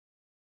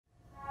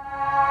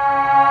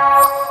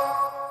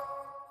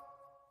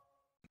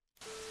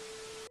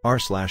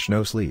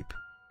r/NoSleep.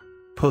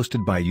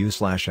 Posted by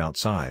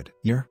you/outside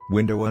your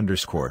window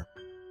 _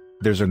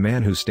 There's a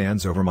man who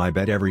stands over my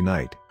bed every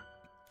night.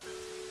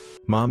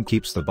 Mom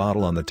keeps the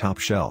bottle on the top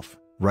shelf,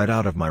 right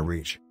out of my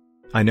reach.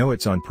 I know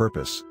it's on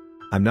purpose.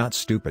 I'm not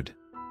stupid.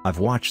 I've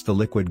watched the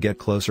liquid get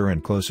closer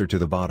and closer to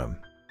the bottom.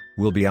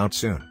 We'll be out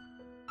soon.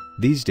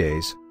 These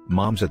days,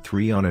 Mom's at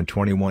 3 on and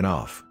 21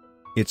 off.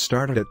 It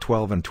started at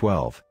 12 and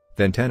 12,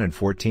 then 10 and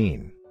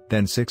 14,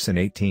 then 6 and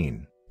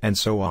 18, and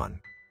so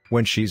on.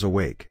 When she's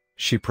awake,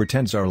 she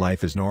pretends our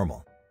life is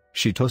normal.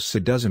 She toasts a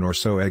dozen or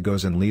so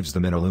Eggos and leaves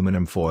them in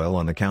aluminum foil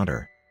on the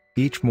counter.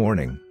 Each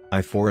morning,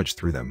 I forage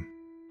through them.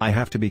 I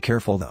have to be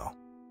careful though.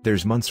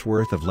 There's months'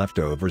 worth of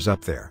leftovers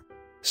up there.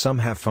 Some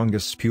have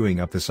fungus spewing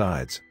up the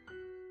sides.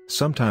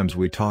 Sometimes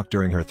we talk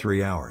during her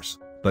 3 hours,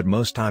 but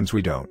most times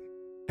we don't.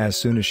 As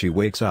soon as she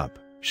wakes up,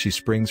 she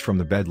springs from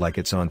the bed like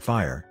it's on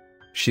fire.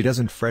 She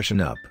doesn't freshen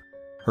up.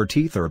 Her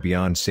teeth are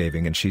beyond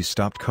saving and she's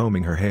stopped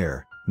combing her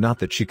hair, not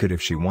that she could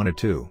if she wanted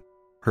to.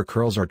 Her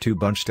curls are too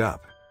bunched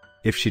up.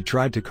 If she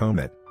tried to comb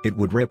it, it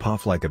would rip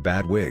off like a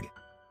bad wig.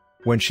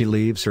 When she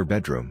leaves her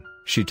bedroom,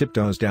 she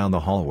tiptoes down the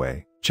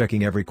hallway,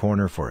 checking every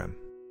corner for him.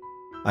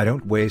 I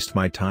don't waste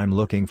my time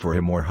looking for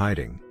him or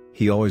hiding,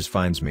 he always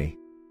finds me.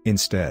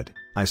 Instead,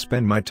 I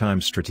spend my time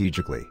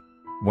strategically.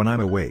 When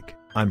I'm awake,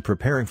 I'm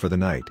preparing for the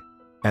night.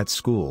 At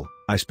school,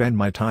 I spend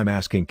my time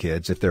asking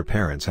kids if their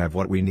parents have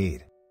what we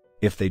need.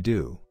 If they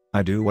do,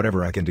 I do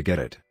whatever I can to get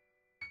it.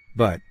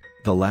 But,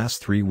 the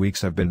last 3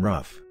 weeks have been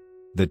rough.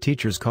 The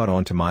teachers caught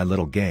on to my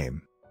little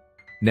game.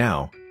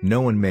 Now,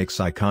 no one makes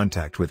eye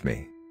contact with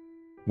me.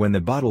 When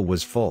the bottle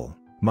was full,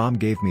 Mom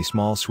gave me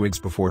small swigs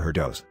before her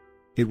dose.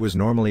 It was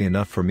normally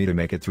enough for me to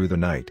make it through the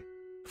night.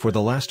 For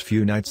the last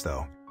few nights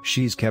though,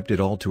 she's kept it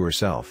all to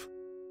herself.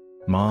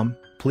 "Mom,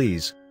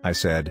 please," I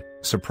said,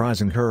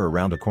 surprising her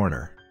around a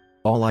corner.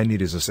 "All I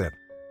need is a sip."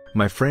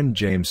 My friend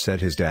James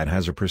said his dad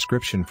has a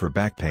prescription for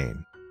back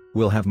pain.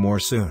 We'll have more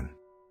soon.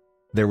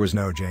 There was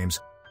no James.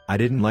 I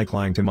didn't like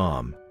lying to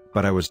Mom,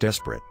 but I was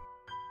desperate.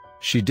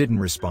 She didn't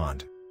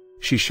respond.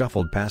 She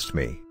shuffled past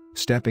me,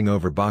 stepping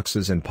over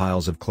boxes and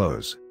piles of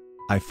clothes.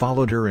 I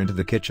followed her into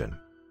the kitchen.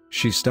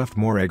 She stuffed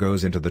more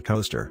Eggos into the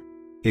toaster.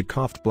 It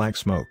coughed black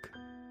smoke.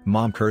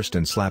 Mom cursed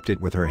and slapped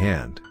it with her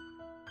hand.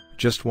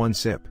 "Just one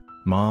sip,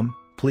 Mom,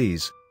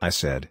 please," I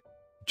said.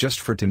 "Just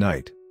for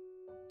tonight."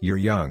 "You're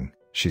young,"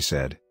 she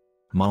said.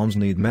 "Moms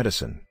need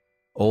medicine.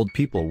 Old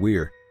people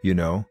we're,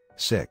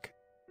 sick.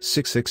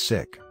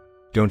 Sick.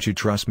 Don't you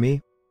trust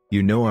me?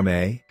 You know I'm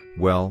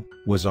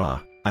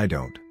I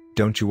don't.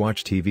 Don't you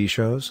watch TV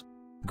shows?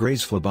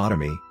 Grey's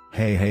phlebotomy,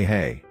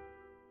 hey.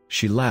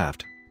 She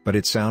laughed, but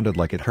it sounded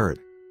like it hurt.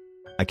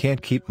 "I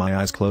can't keep my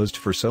eyes closed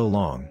for so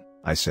long,"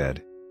 I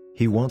said.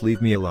 "He won't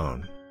leave me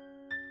alone."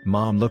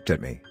 Mom looked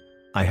at me.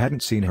 I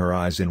hadn't seen her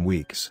eyes in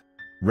weeks.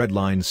 Red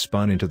lines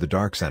spun into the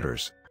dark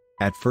centers.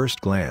 At first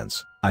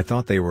glance, I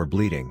thought they were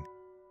bleeding.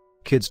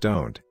 "Kids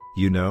don't,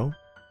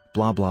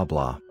 blah blah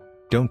blah.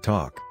 Don't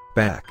talk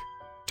back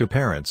to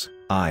parents,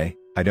 I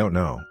don't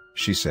know,"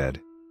 she said.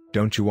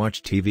 "Don't you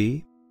watch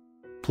TV?"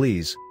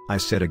 "Please," I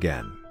said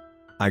again.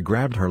 I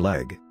grabbed her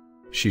leg.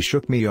 She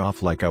shook me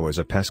off like I was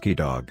a pesky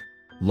dog.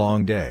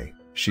 "Long day,"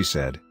 she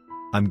said.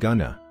 "I'm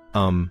gonna,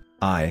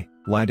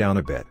 lie down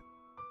a bit."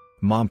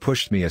 Mom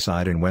pushed me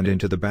aside and went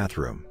into the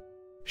bathroom.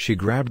 She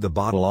grabbed the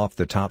bottle off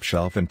the top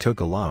shelf and took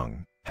a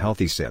long,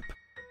 healthy sip.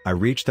 I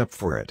reached up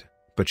for it,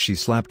 but she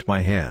slapped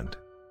my hand.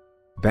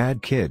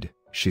 "Bad kid,"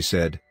 she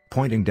said,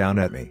 pointing down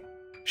at me.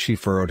 She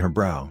furrowed her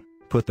brow,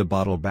 put the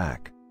bottle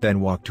back,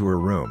 then walked to her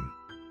room.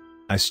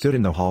 I stood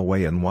in the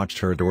hallway and watched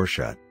her door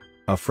shut.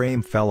 A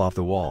frame fell off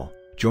the wall,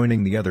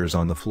 joining the others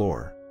on the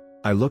floor.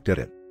 I looked at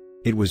it.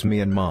 It was me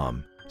and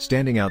Mom,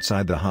 standing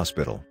outside the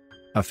hospital.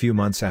 A few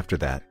months after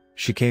that,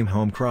 she came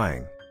home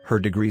crying, her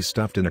degree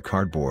stuffed in a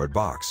cardboard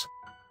box.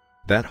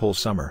 That whole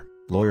summer,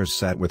 lawyers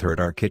sat with her at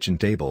our kitchen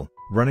table,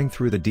 running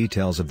through the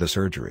details of the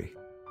surgery.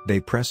 They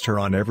pressed her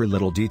on every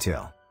little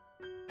detail.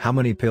 "How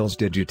many pills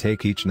did you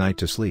take each night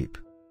to sleep?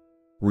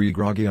 Were you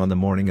groggy on the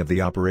morning of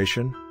the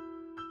operation?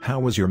 How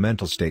was your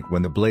mental state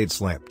when the blade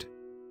slipped?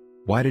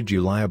 Why did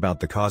you lie about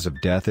the cause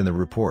of death in the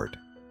report?"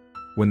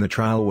 When the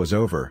trial was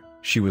over,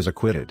 she was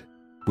acquitted.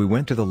 We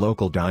went to the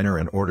local diner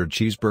and ordered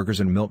cheeseburgers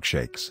and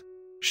milkshakes.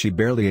 She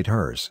barely ate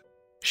hers.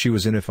 She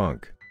was in a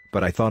funk,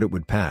 but I thought it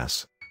would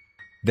pass.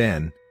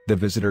 Then, the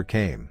visitor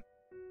came.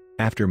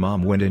 After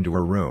Mom went into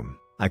her room,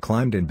 I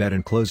climbed in bed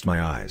and closed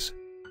my eyes.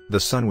 The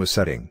sun was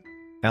setting.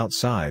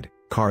 Outside,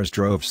 cars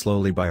drove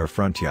slowly by our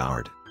front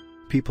yard.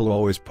 People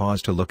always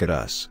paused to look at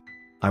us.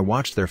 I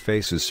watched their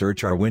faces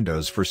search our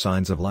windows for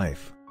signs of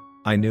life.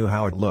 I knew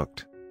how it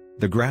looked.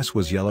 The grass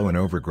was yellow and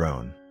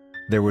overgrown.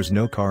 There was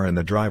no car in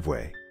the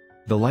driveway.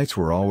 The lights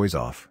were always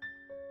off.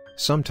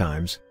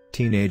 Sometimes,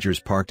 teenagers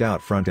parked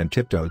out front and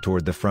tiptoed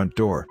toward the front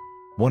door.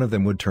 One of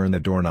them would turn the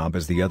doorknob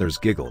as the others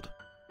giggled.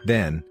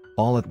 Then,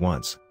 all at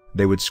once,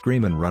 they would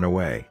scream and run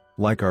away,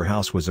 like our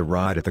house was a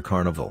ride at the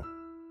carnival.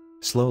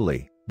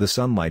 Slowly, the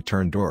sunlight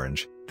turned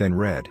orange, then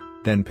red,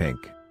 then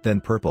pink, then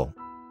purple.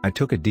 I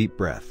took a deep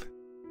breath.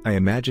 I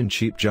imagined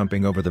sheep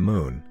jumping over the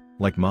moon,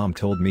 like Mom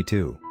told me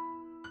to.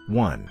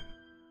 1,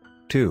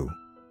 2,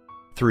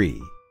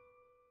 3.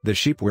 The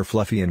sheep were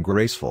fluffy and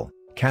graceful,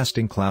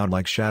 casting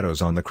cloud-like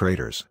shadows on the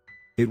craters.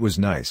 It was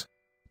nice.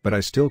 But I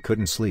still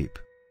couldn't sleep.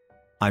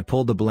 I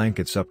pulled the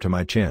blankets up to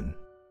my chin.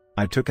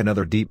 I took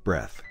another deep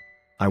breath.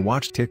 I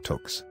watched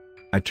TikToks.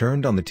 I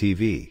turned on the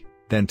TV,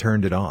 then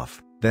turned it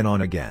off, then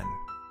on again.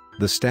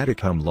 The static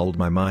hum lulled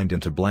my mind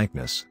into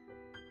blankness.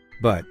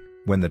 But,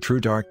 when the true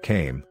dark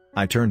came,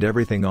 I turned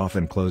everything off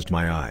and closed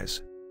my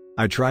eyes.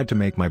 I tried to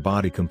make my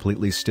body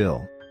completely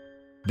still.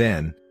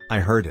 Then,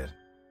 I heard it.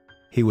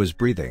 He was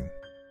breathing.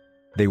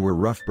 They were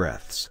rough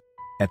breaths.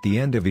 At the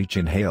end of each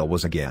inhale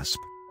was a gasp.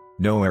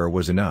 No air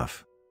was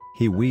enough.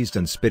 He wheezed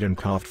and spit and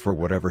coughed for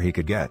whatever he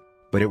could get,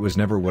 but it was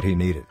never what he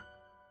needed.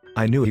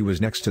 I knew he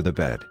was next to the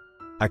bed.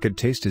 I could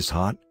taste his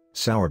hot,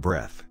 sour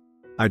breath.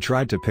 I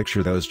tried to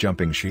picture those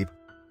jumping sheep.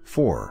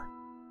 4,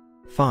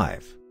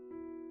 5,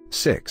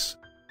 6.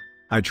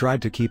 I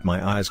tried to keep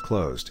my eyes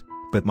closed,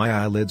 but my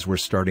eyelids were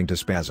starting to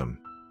spasm.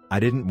 I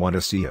didn't want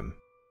to see him.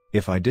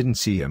 If I didn't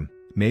see him,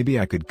 maybe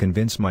I could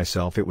convince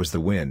myself it was the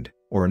wind,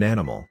 or an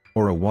animal,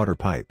 or a water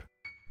pipe.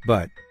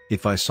 But,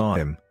 if I saw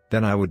him,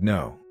 then I would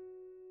know.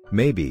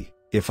 Maybe,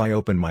 if I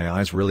opened my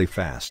eyes really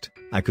fast,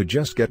 I could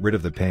just get rid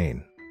of the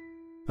pain.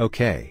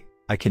 Okay,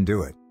 I can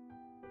do it.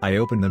 I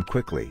opened them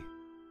quickly.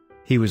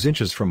 He was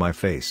inches from my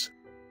face.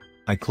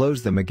 I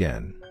closed them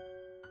again.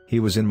 He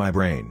was in my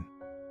brain.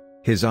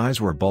 His eyes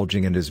were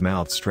bulging and his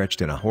mouth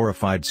stretched in a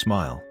horrified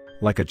smile,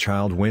 like a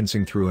child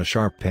wincing through a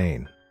sharp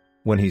pain.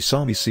 When he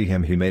saw me see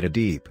him, he made a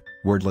deep,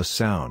 wordless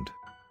sound.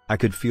 I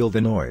could feel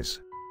the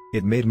noise.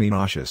 It made me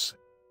nauseous.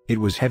 It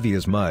was heavy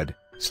as mud,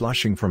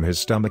 sloshing from his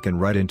stomach and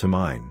right into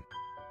mine.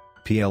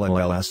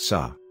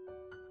 Plls.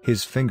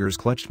 His fingers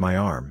clutched my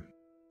arm.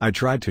 I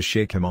tried to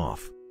shake him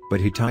off,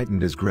 but he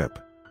tightened his grip.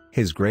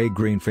 His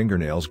gray-green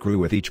fingernails grew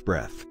with each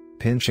breath,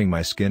 pinching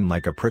my skin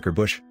like a pricker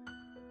bush.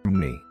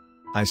 Me.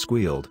 I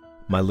squealed,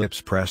 my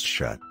lips pressed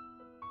shut.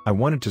 I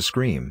wanted to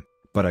scream,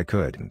 but I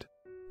couldn't.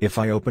 If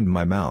I opened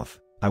my mouth,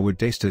 I would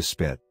taste his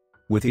spit.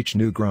 With each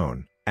new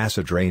groan,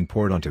 acid rain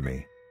poured onto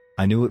me.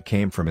 I knew it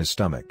came from his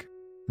stomach.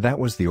 That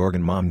was the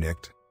organ Mom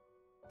nicked.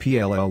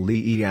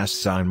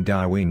 Pllesim.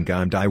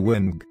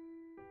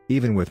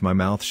 Even with my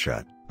mouth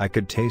shut, I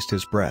could taste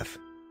his breath.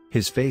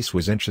 His face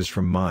was inches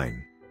from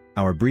mine.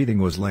 Our breathing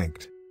was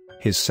linked.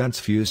 His scents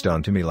fused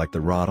onto me like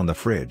the rot on the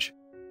fridge.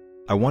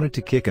 I wanted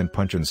to kick and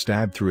punch and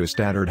stab through his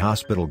tattered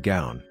hospital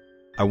gown.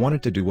 I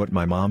wanted to do what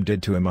my mom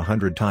did to him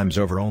 100 times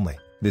over, only,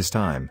 this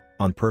time,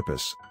 on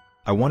purpose.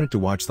 I wanted to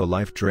watch the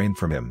life drain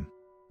from him.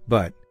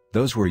 But,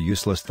 those were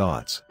useless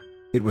thoughts.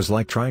 It was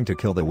like trying to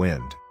kill the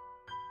wind.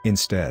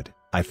 Instead,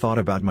 I thought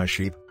about my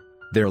sheep.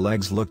 Their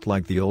legs looked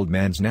like the old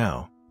man's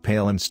now,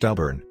 pale and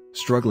stubborn,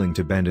 struggling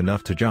to bend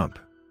enough to jump.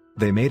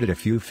 They made it a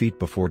few feet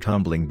before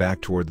tumbling back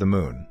toward the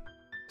moon.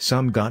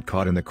 Some got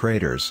caught in the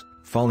craters,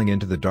 falling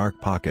into the dark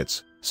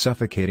pockets,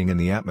 suffocating in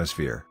the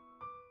atmosphere.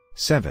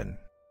 7,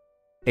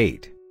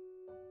 8,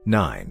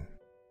 9.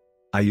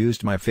 I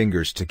used my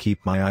fingers to keep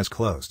my eyes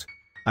closed.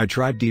 I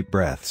tried deep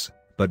breaths,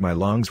 but my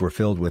lungs were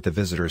filled with the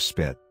visitor's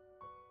spit.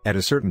 At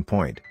a certain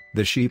point,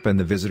 the sheep and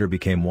the visitor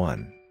became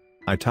one.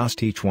 I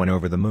tossed each one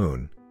over the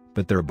moon,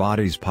 but their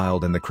bodies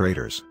piled in the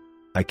craters.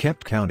 I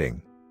kept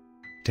counting.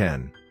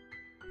 10,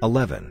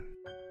 11,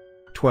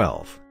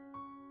 12,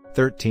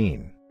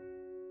 13.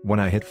 When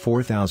I hit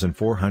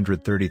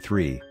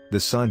 4,433, the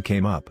sun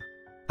came up.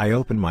 I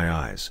opened my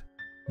eyes.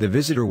 The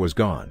visitor was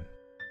gone.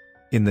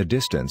 In the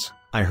distance,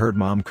 I heard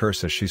Mom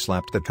curse as she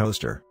slapped the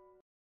toaster.